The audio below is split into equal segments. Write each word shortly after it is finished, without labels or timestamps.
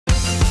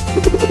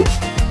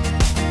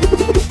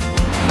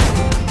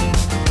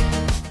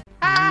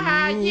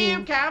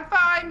You can't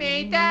find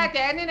me. Da,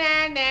 da, na,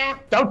 na, na.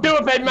 Don't do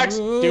it, Baymax.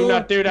 Do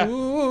not do that.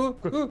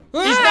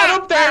 He's not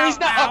up there. He's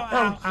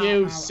not. Oh,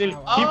 you silly.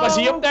 Was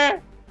he up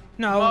there?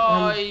 No.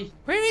 My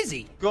Where is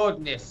he?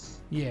 goodness.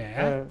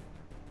 Yeah.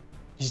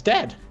 He's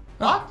dead.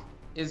 What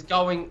is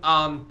going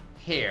on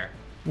here?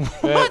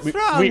 What's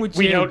wrong with you?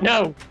 We don't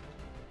know.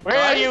 Where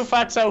are you,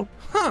 Fatso?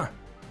 Huh.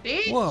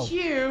 Did Whoa.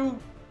 you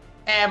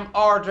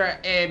order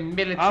a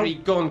military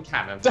gun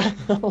cannon?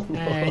 Oh,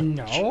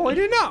 No, I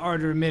did not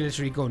order a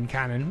military gun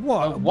cannon.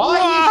 What?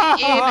 Why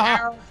is it in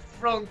our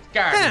front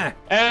garden?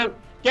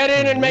 Get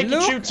in and make it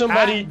Look shoot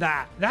somebody. at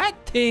that. That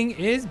thing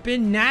is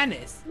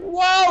bananas.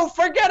 Whoa,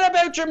 forget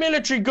about your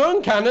military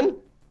gun cannon.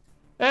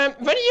 Have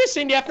you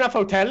seen the FNAF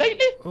Hotel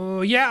lately?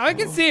 Oh, yeah, I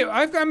can see it.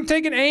 I'm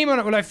taking aim on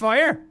it. Will I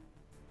fire?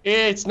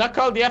 It's not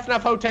called the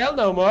FNAF Hotel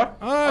no more.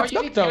 Oh,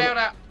 you need to get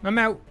out. I'm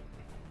out.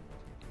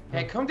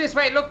 Hey, come this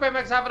way. Look,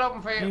 Baymax, have it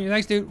open for you.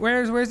 Thanks, dude.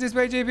 Where's this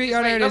way, JP?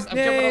 Oh, there it look, is. I'm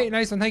jumping Yay, up.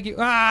 nice one. Thank you.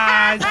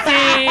 Ah,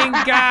 Sting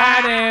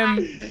got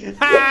him.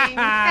 Ha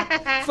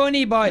ha.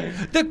 Funny boy.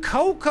 The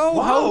COCO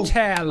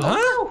Hotel, huh?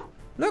 Oh,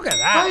 Look at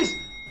that. guys,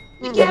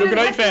 Look what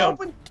I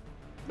found.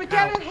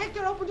 Miguel and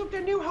Hector opened up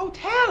their new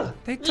hotel.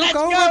 They took Let's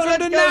over go,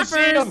 from the let's go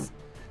see naffers. them.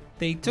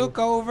 They took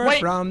over Wait,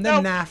 from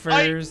the no,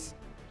 naffers.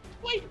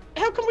 Wait,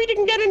 how come we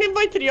didn't get an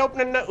invite to the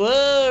opening?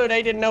 Whoa,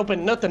 they didn't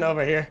open nothing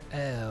over here.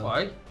 Oh.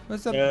 Why?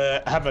 What's up?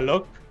 Have a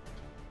look.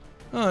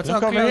 Oh, it's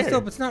look all over closed here.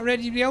 up. It's not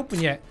ready to be open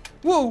yet.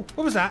 Whoa,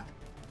 what was that?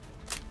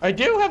 I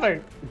do have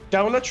a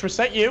donut. Was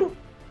that you?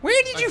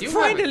 Where did I you do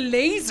find have a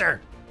laser?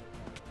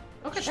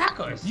 Look at that,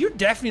 guys. You're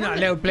definitely not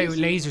allowed to play with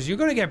lasers. You're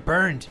gonna get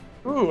burned.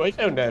 Ooh, I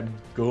found a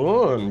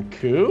gun.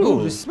 Cool.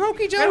 Ooh, the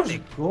Smoky Joe's.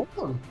 Ooh,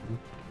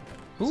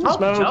 Smoky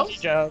Joe's.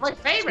 Joe's. My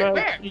favorite.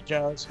 Where? Smoky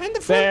Joe's. And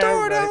the front There,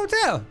 door of the right.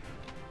 hotel.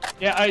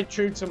 Yeah, I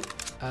threw some.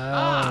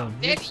 Ah,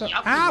 you're Daddy, so-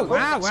 up Ow, you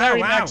ow, go.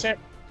 Sorry, ow, Max. ow.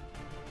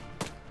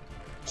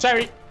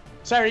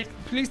 Sorry.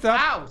 Please stop.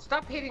 Ow,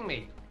 stop hitting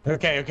me.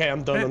 Okay,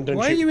 I'm done. I'm done.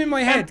 Why are you in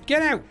my head?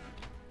 Get out.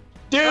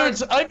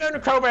 Dudes, I found a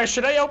crowbar.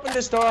 Should I open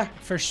this door?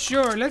 For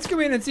sure. Let's go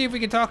in and see if we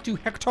can talk to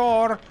Hector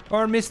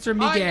or Mr.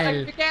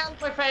 Miguel. Miguel's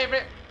my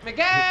favorite.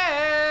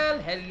 Miguel,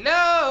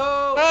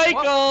 hello.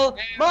 Michael!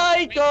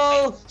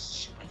 Michael!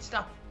 Shh, wait,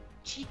 stop.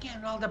 Chica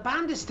and all the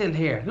band is still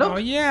here. Look. Oh,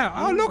 yeah.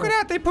 Oh, look at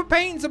that. They put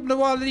paintings up on the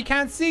wall that he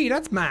can't see.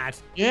 That's mad.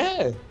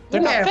 Yeah,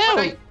 they're Yeah, not but found.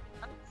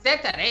 I said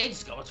that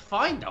ages ago. It's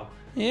fine though.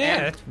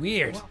 Yeah, that's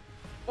weird.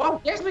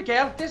 Whoa, there's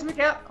Miguel. There's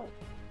Miguel. Oh,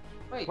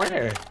 wait.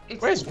 Where?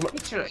 It's Where's a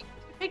picture. It's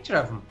a picture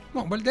of him.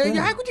 Oh, well,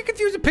 how could you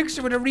confuse a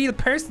picture with a real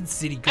person,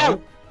 City Ow!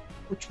 Go?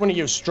 Which one of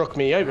you struck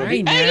me? I will I be.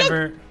 Hey, look!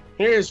 never.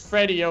 Here's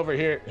Freddy over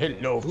here.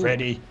 Hello,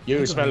 Freddy. You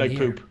look smell over like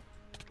here. poop.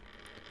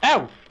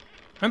 Ow!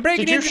 I'm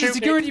breaking Did you into the shoot me?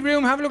 security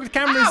room, have a look at the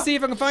camera and Ow! see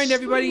if I can find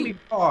everybody.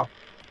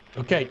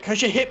 Okay,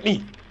 cause you hit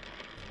me.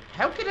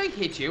 How could I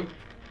hit you?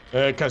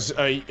 Cause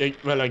I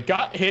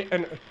got hit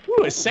and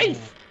ooh, a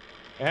safe.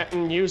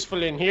 Nothing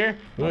useful in here.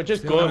 Oh,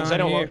 just What's going guns. I on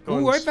don't here? want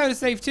guns. Ooh, I found a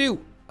safe too.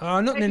 Oh,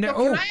 nothing in there.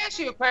 Can Oh, I ask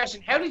you a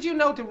question? How did you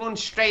know to run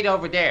straight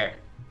over there?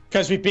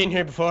 Cause we've been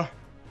here before.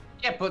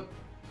 Yeah, but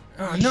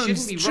oh you nothing.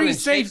 shouldn't be Three running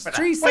straight safes. for that.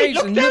 Three Wait, safes.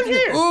 look and down nothing.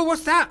 here. Oh,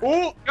 what's that?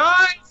 Oh,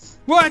 guys,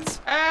 What?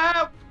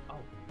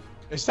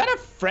 is that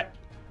a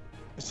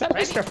Is that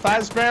Mr.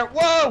 Fazbear?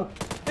 Whoa!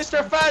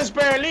 Mr.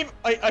 Fazbear, leave!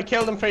 I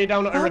killed him for you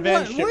down at a Oh,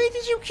 revenge what? ship. Why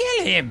did you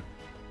kill him?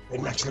 Hey,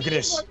 Max, look at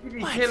this. Why did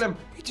he kill him?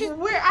 He just-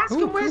 Ask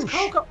him where's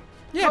Coco.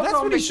 Yeah, that's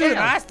Coco what he and should have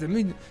Miguel. asked him.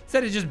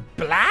 Instead of just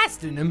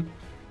blasting him.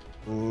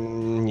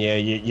 Yeah,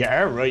 you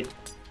are right.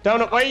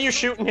 Donut, why are you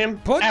shooting him?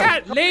 Put Ow.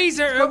 that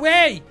laser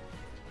away.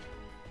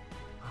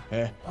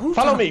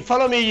 Follow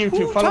me, you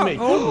two, follow me.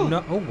 Oh,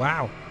 no. Oh,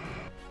 wow.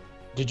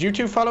 Did you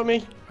two follow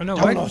me? Oh, no,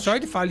 Donut. I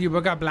tried to follow you,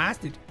 but got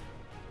blasted.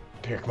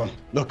 Here, come on,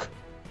 look.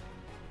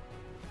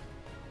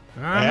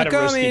 I'm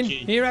coming.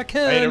 Here I I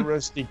had a come.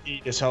 rusty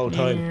key this whole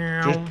time.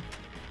 Meow. Just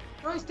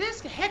Guys,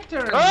 this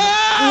Hector.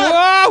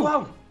 ah! Whoa!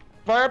 Whoa.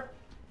 Burp.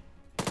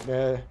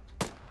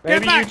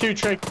 Maybe you back. two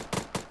trick.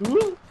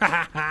 Ooh.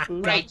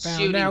 Great Found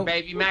shooting, out.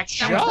 baby Max.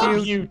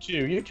 Job, you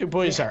two. You two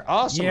boys are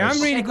awesome. Yeah, I'm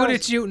really Hey, good guys.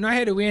 at shooting. I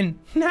had to win.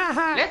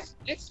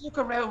 Let's look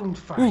around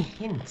for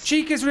hints.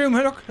 Chica's room.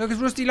 Look, there's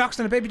rusty locks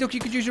on it. Baby duck, you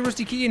could use your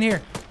rusty key in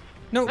here.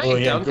 No, No, Oh,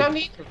 you yeah, don't. good. Don't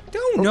need to.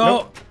 don't Oh,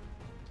 know.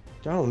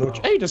 no.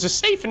 Donut. Hey, there's a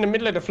safe in the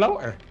middle of the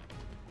floor.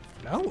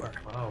 Flower.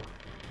 Wow.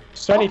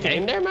 Is there anything Okay.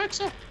 in there,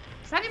 Maxa?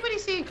 Has anybody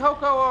seen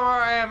Coco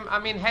or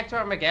Hector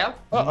or Miguel?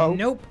 Uh-oh.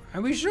 Nope.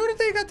 Are we sure that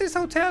they got this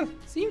hotel?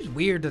 Seems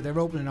weird that they're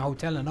opening a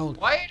hotel in old.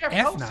 Why are there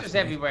FNAF posters today.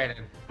 everywhere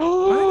then?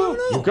 Oh, don't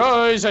know. you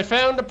guys, I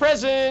found a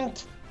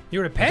present.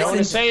 You're a I don't want to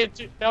peasant. say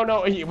it. No.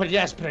 Well,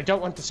 yes, but I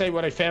don't want to say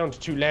what I found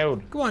too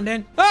loud. Go on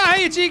then. Oh,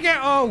 hey, Chica.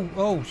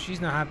 Oh, she's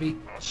not happy.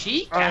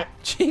 Chica.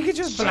 Chica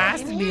just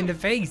blasted me in the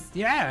face.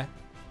 Yeah.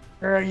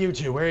 Where are you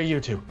two? Where are you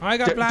two? I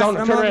got blasted. Donut,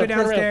 I'm turn all the way around, turn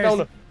around, downstairs.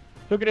 Donut.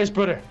 Look at this,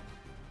 brother.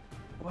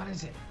 What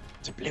is it?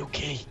 It's a blue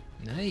key.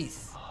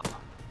 Nice.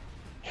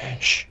 Yeah,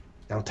 shh.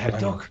 Don't tell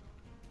anyone. Duck.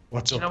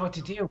 What's You up? know what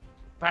to do.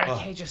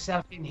 Barricade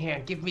yourself in here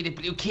and give me the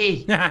blue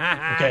key.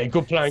 Okay,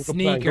 good plan, good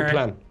plan, good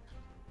plan.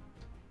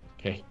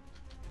 Okay.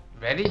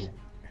 Ready?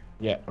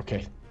 Yeah,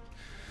 okay.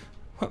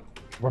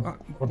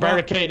 We're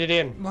barricaded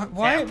in.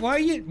 Why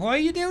are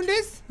you doing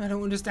this? I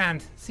don't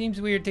understand. Seems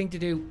a weird thing to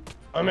do.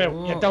 I'm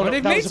out. Yeah,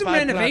 They've made some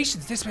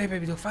renovations. This way,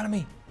 baby. Look, follow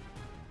me.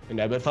 And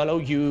I will follow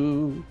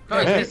you.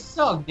 Guys, this is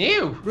all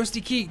new.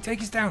 Rusty key,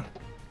 take us down.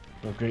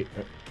 Oh, great.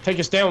 Take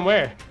us down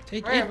where?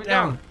 Take Where are it we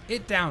down. going?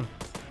 It down.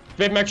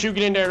 Babe, Max, you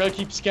get in there. I'll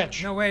keep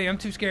sketch. No way, I'm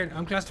too scared.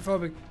 I'm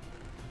claustrophobic.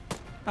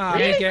 Ah,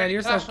 Really? Miguel,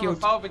 you're so cute.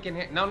 Claustrophobic in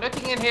here. No,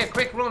 nothing in here.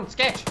 Quick, run,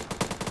 sketch.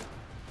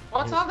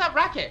 What's all that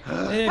racket?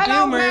 Hello,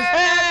 Hello,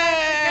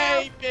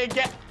 Hey, big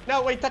get.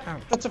 No, wait,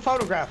 that's a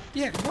photograph.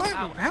 Yeah, what?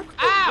 Ow. How?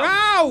 Ow.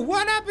 Wow,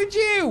 what happened to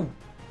you?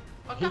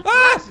 What the Ah,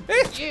 blast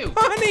it's is you?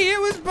 Bonnie,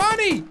 it was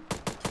Bonnie.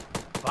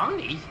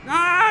 Bonnie?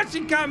 Ah,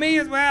 she got me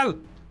as well.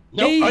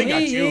 No, I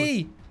got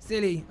you.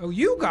 Silly. Oh,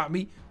 you got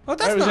me. Oh,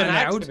 that's It was not an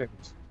allowed. accident.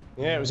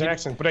 Yeah, it was an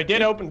accident, but I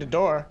did open the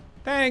door.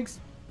 Thanks.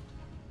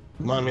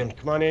 Come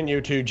on in,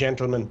 you two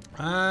gentlemen.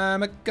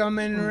 I'm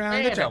coming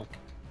around the There. truck.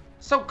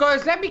 So,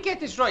 guys, let me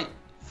get this right.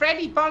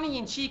 Freddy, Bonnie,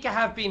 and Chica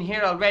have been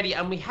here already,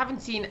 and we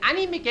haven't seen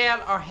any Miguel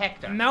or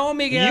Hector. No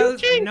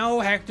Miguels, Eugene? no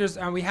Hectors,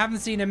 and we haven't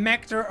seen a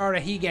Mector or a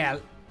Hegel.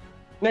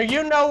 Now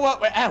you know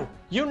what?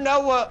 You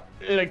know what?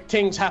 Like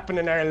things happen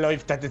in our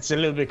life that it's a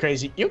little bit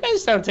crazy. You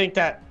guys don't think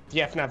that the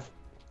FNAF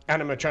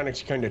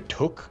animatronics kind of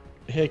took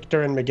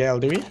Hector and Miguel,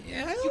 do you?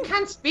 Yeah. You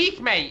can't speak,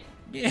 mate.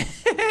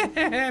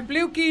 Yeah.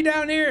 Blue key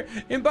down here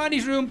in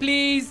Bonnie's room,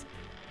 please.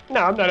 No,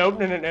 I'm not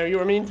opening it now. You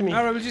were mean to me.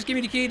 All right, well, just give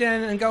me the key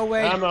then and go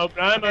away. I'm open.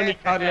 I'm only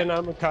coddling.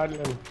 I'm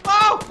coddling.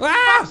 Oh!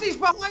 Ah! Foxy's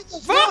behind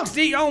us.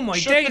 Foxy! Oh my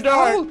Shut days! the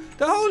door.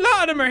 The whole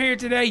lot of them are here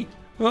today.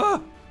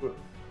 Oh,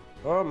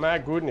 Oh my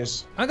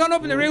goodness. I'm going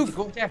up in the roof.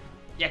 Go there.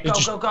 Yeah,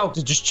 go.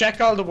 Just check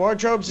all the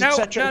wardrobes, No,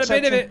 etc. not a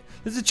bit of it.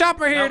 There's a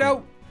chopper here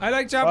though. I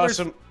like choppers.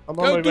 Awesome. I'm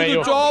Go on my to way the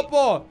up.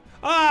 chopper.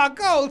 Ah,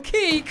 gold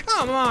key.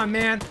 Come on,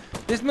 man.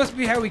 This must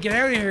be how we get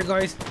out of here,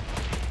 guys.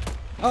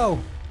 Oh.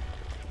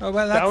 Oh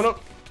well, that's. Down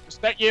up. Is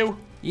that you?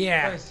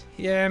 Yeah. Guys.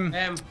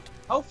 Yeah.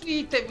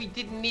 Hopefully that we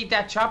didn't need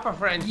that chopper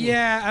for anything.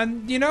 Yeah,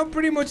 and you know,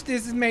 pretty much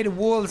this is made of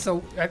wool,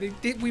 so I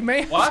think we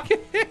may have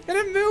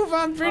to move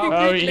on pretty Oh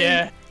quickly.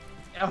 yeah.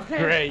 Okay.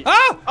 Great.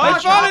 Oh!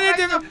 I've fallen right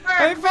into up there.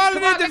 I've fallen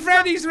Come on, into let's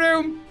Freddy's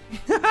room.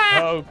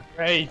 Oh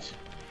great.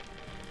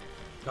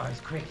 Guys,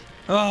 quick.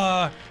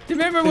 Oh, do you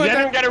remember Did what?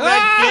 anyone get a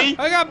red key?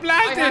 I got I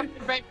blasted. have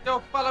to baby.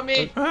 Don't follow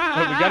me.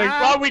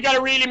 We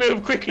gotta really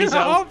move quickly,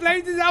 The whole so.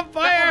 place is on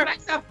fire.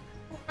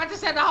 I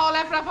just set the whole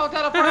FNAF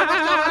hotel on fire. What's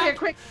going on here?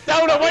 Quick.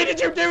 Donna, why did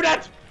you do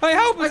that? I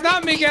hope it's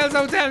not Miguel's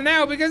hotel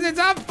now because it's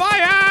on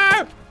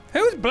fire.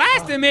 Who's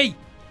blasting me?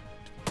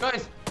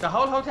 Guys, the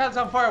whole hotel's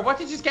on fire. What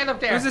did you get up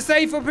there? There's a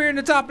safe up here in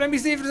the top. Let me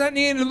see if there's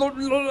anything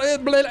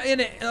in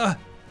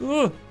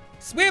it.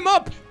 Swim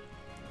up.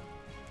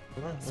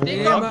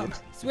 Sneak Swim up. up.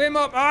 Swim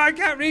up. Oh, I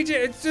can't reach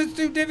it. It's just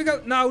too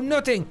difficult. No,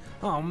 nothing.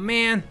 Oh,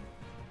 man.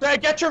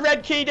 Get your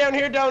red key down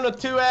here, Donna,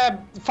 to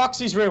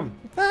Foxy's room.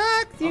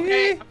 Foxy.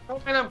 Okay, I'm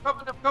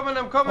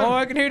coming. Oh,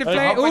 I can hear the I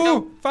flame. hope I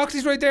Oh,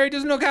 Foxy's right there. He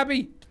doesn't look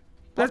happy.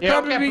 That's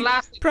Yeah.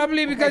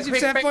 probably because you've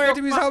quick, set quick, fire go,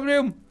 to his Fox. whole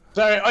room.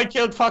 Sorry, I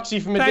killed Foxy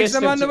from a Thanks,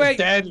 distance. I'm on the It was way.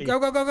 deadly.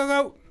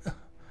 Go.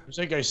 There's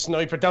a guy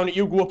sniper down it.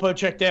 You go up, I'll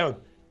check down.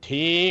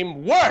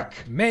 Teamwork!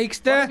 Makes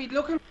What are the we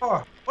looking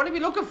for? What are we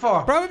looking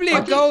for? probably a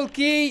What did- gold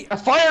key. A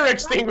fire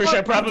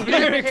extinguisher, probably.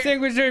 Fire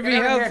extinguisher would be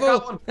Get out of here,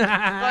 helpful.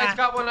 Guys,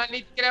 got one. I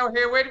need to get out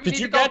here. Where do we Did need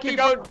you to go? get the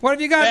gold? What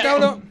have you got, Yeah.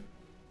 Dodo?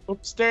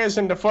 Upstairs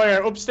in the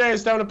fire.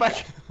 Upstairs down the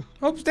back.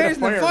 Upstairs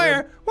in the fire fire.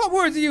 room. What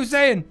words are you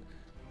saying?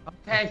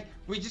 Okay,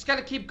 we just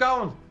gotta keep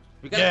going.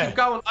 We gotta Yeah. keep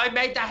going. I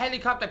made that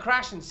helicopter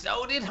crash, and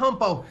so did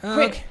Humpo. Okay.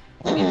 Quick,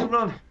 we need to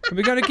run.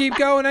 We're gonna keep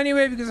going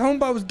anyway because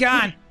Humbo's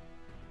gone.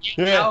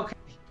 Yeah. Okay.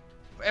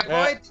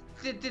 Avoid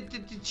the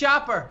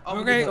chopper. Oh,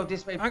 we Okay. need to go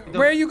this way.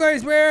 Where are you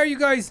guys? Where are you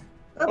guys?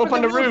 Up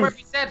on the Where roof.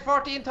 we said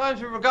 14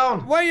 times we were going.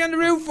 What are you on the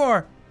roof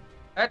for?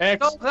 There's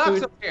no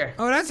clocks up here.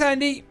 Oh, that's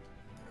handy.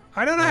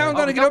 I don't know how I'm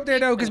gonna get up there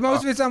though, because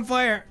most of it's on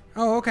fire.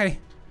 Oh, okay.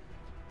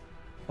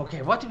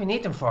 Okay, what do we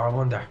need them for? I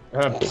wonder.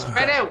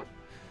 Spread out.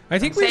 I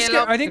think Say we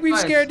hello I to think the we've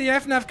guys. scared the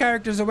FNAF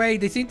characters away.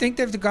 They think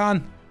they've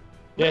gone.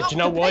 Yeah, do you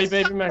know the why, place is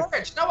baby on man?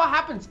 fire. Do you know what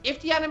happens if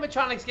the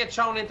animatronics get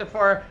thrown into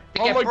fire?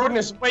 They Oh get my burned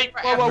goodness! Wait,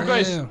 forever. whoa,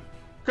 guys! Ew.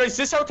 Guys,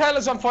 this hotel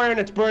is on fire and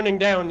it's burning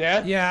down.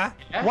 Yeah. Yeah.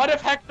 Yeah? What if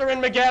Hector and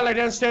Miguel are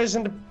downstairs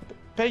in the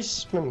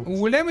basement?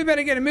 Well, then we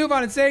better get a move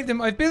on and save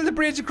them. I've built a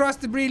bridge across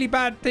the really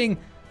bad thing,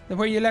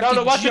 where you left Donna,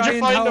 the what did you giant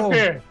find hole. up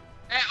here?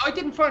 I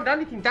didn't find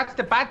anything. That's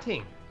the bad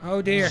thing.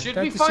 Oh dear, Should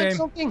that's we a find shame.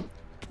 something?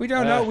 We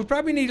don't know. We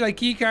probably need like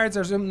key cards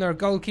or something, or a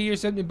gold key or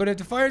something. But if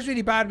the fire's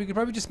really bad, we could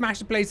probably just smash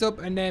the place up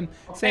and then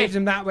save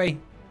them that way.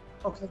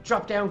 Okay,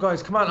 drop down,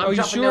 guys. Come on, Oh, I'm you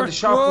dropping sure? down the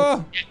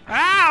shotgun. Whoa!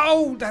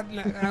 Ow! That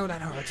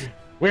hurts.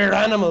 We're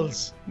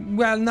animals.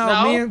 Well, no,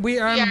 No? we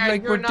are Yeah,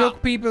 like you're we're not.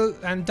 duck people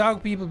and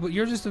dog people, but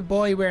you're just a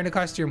boy wearing a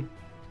costume.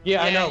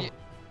 Yeah, I know. yeah.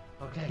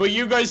 Okay. But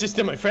you guys are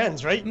still my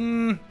friends, right?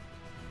 Hmm.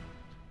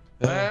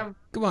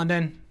 Come on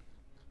then.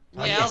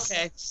 Yeah, yes.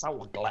 okay.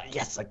 So glad.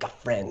 Yes, I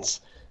got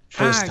friends.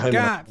 First time.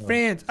 got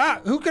friends.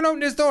 Who can open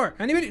this door?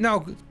 Anybody?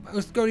 No,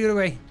 let's go the other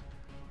way.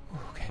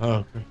 Okay. Oh,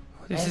 okay.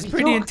 This is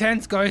pretty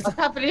intense, guys. I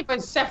can't believe I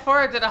set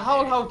fire to the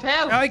whole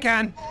hotel. I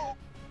can.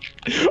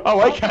 Oh,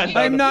 I can't.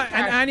 I'm not in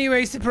any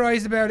way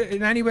surprised about it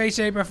in any way,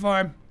 shape, or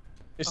form.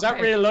 Is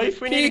that real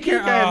life? We need a key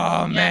card.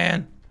 Oh,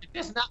 man. It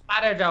does not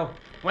matter, though.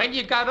 When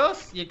you got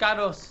us, you got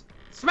us.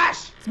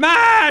 Smash!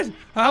 Smash!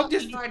 I hope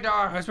this. Open our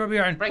door. That's where we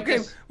are. Break Okay,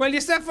 this. well, you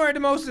set fire to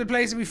most of the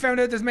place and we found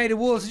out there's made of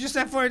wool, so just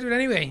set fire to it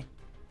anyway.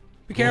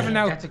 Be careful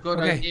now. That's a good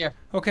okay. idea.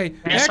 Okay.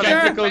 Be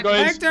skeptical,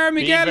 guys. Hector,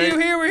 Miguel, Be you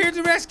here? We're here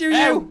to rescue you.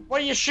 Ow, why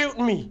are you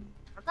shooting me?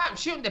 I'm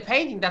shooting the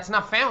painting that's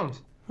not found.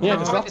 Yeah, Oh.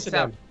 there's lots of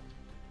them.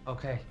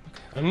 Okay.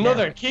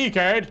 Another key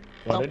card.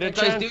 What are the Guys,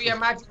 chances? do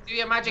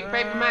your magic,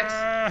 baby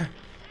Max.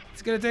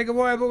 It's gonna take a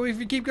while, but if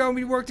we keep going,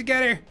 we work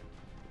together.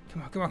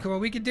 Come on.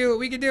 We can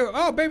do it.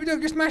 Oh, baby Duck,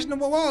 you're smashing the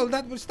wall.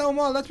 That was stone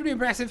wall. That's pretty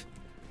impressive.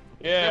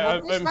 Yeah,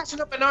 We're smashing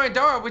up an iron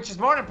door, which is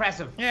more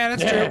impressive. Yeah,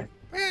 that's true.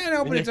 And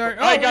open the door.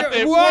 I got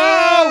the.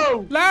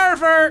 Whoa!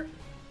 Larver!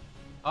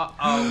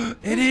 Uh-oh.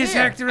 It is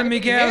Hector and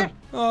Anybody Miguel. here?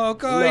 Oh,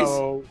 guys.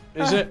 No,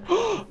 is it?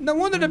 No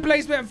wonder the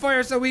place went on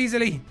fire so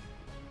easily.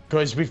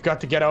 Guys, we've got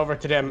to get over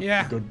to them.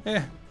 Yeah. Good.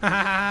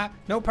 Yeah.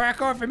 No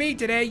parkour for me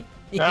today.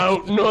 No,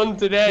 none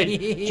today.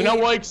 Do you know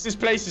why? 'Cause this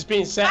place is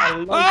being set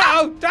alight.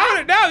 Oh, down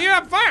it! No, you're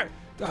on fire!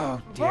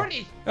 Oh, dear.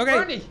 Bernie! Okay,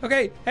 Bernie!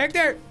 okay,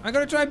 Hector, I'm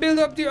gonna try and build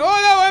up the. Oh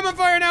no, I'm on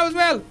fire now as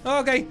well.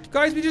 Okay,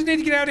 guys, we just need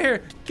to get out of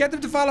here. Get them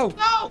to follow.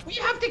 No, we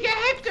have to get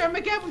Hector and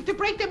Miguel. We have to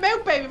break them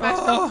out, baby Max.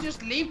 Oh. Don't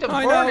just leave them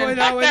I burning.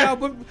 know.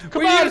 But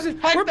Come we're on, using-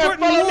 Hector, we're putting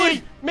follow wood.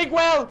 me.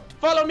 Miguel,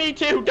 follow me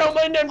too. Don't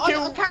mind them I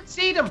two. can't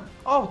see them.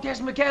 Oh,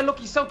 there's Miguel. Look,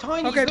 he's so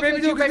tiny. Okay, He's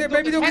baby looking Duck, at you,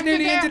 baby Duck is Hector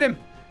nearly there. into them.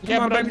 Yeah,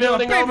 Come on, but I'm baby Duck.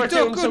 building over Baby to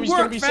Duck, him, so good he's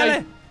gonna work, be fella.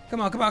 safe.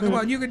 Come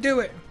on, you can do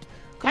it.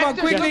 Come on,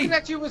 Hector's looking quickly.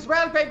 at you as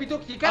well, baby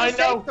Duck. You gotta I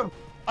know. save them.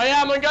 I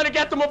am. I'm gonna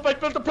get them up. I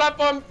built a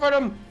platform for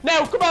them.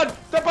 Now, come on.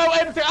 They're about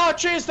able to. Oh,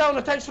 cheers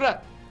down. Thanks for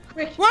that.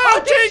 Quick. Whoa,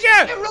 Oh,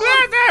 Chica! run,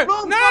 Larver!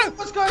 run, No! run,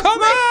 let's go, Come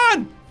quick.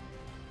 on!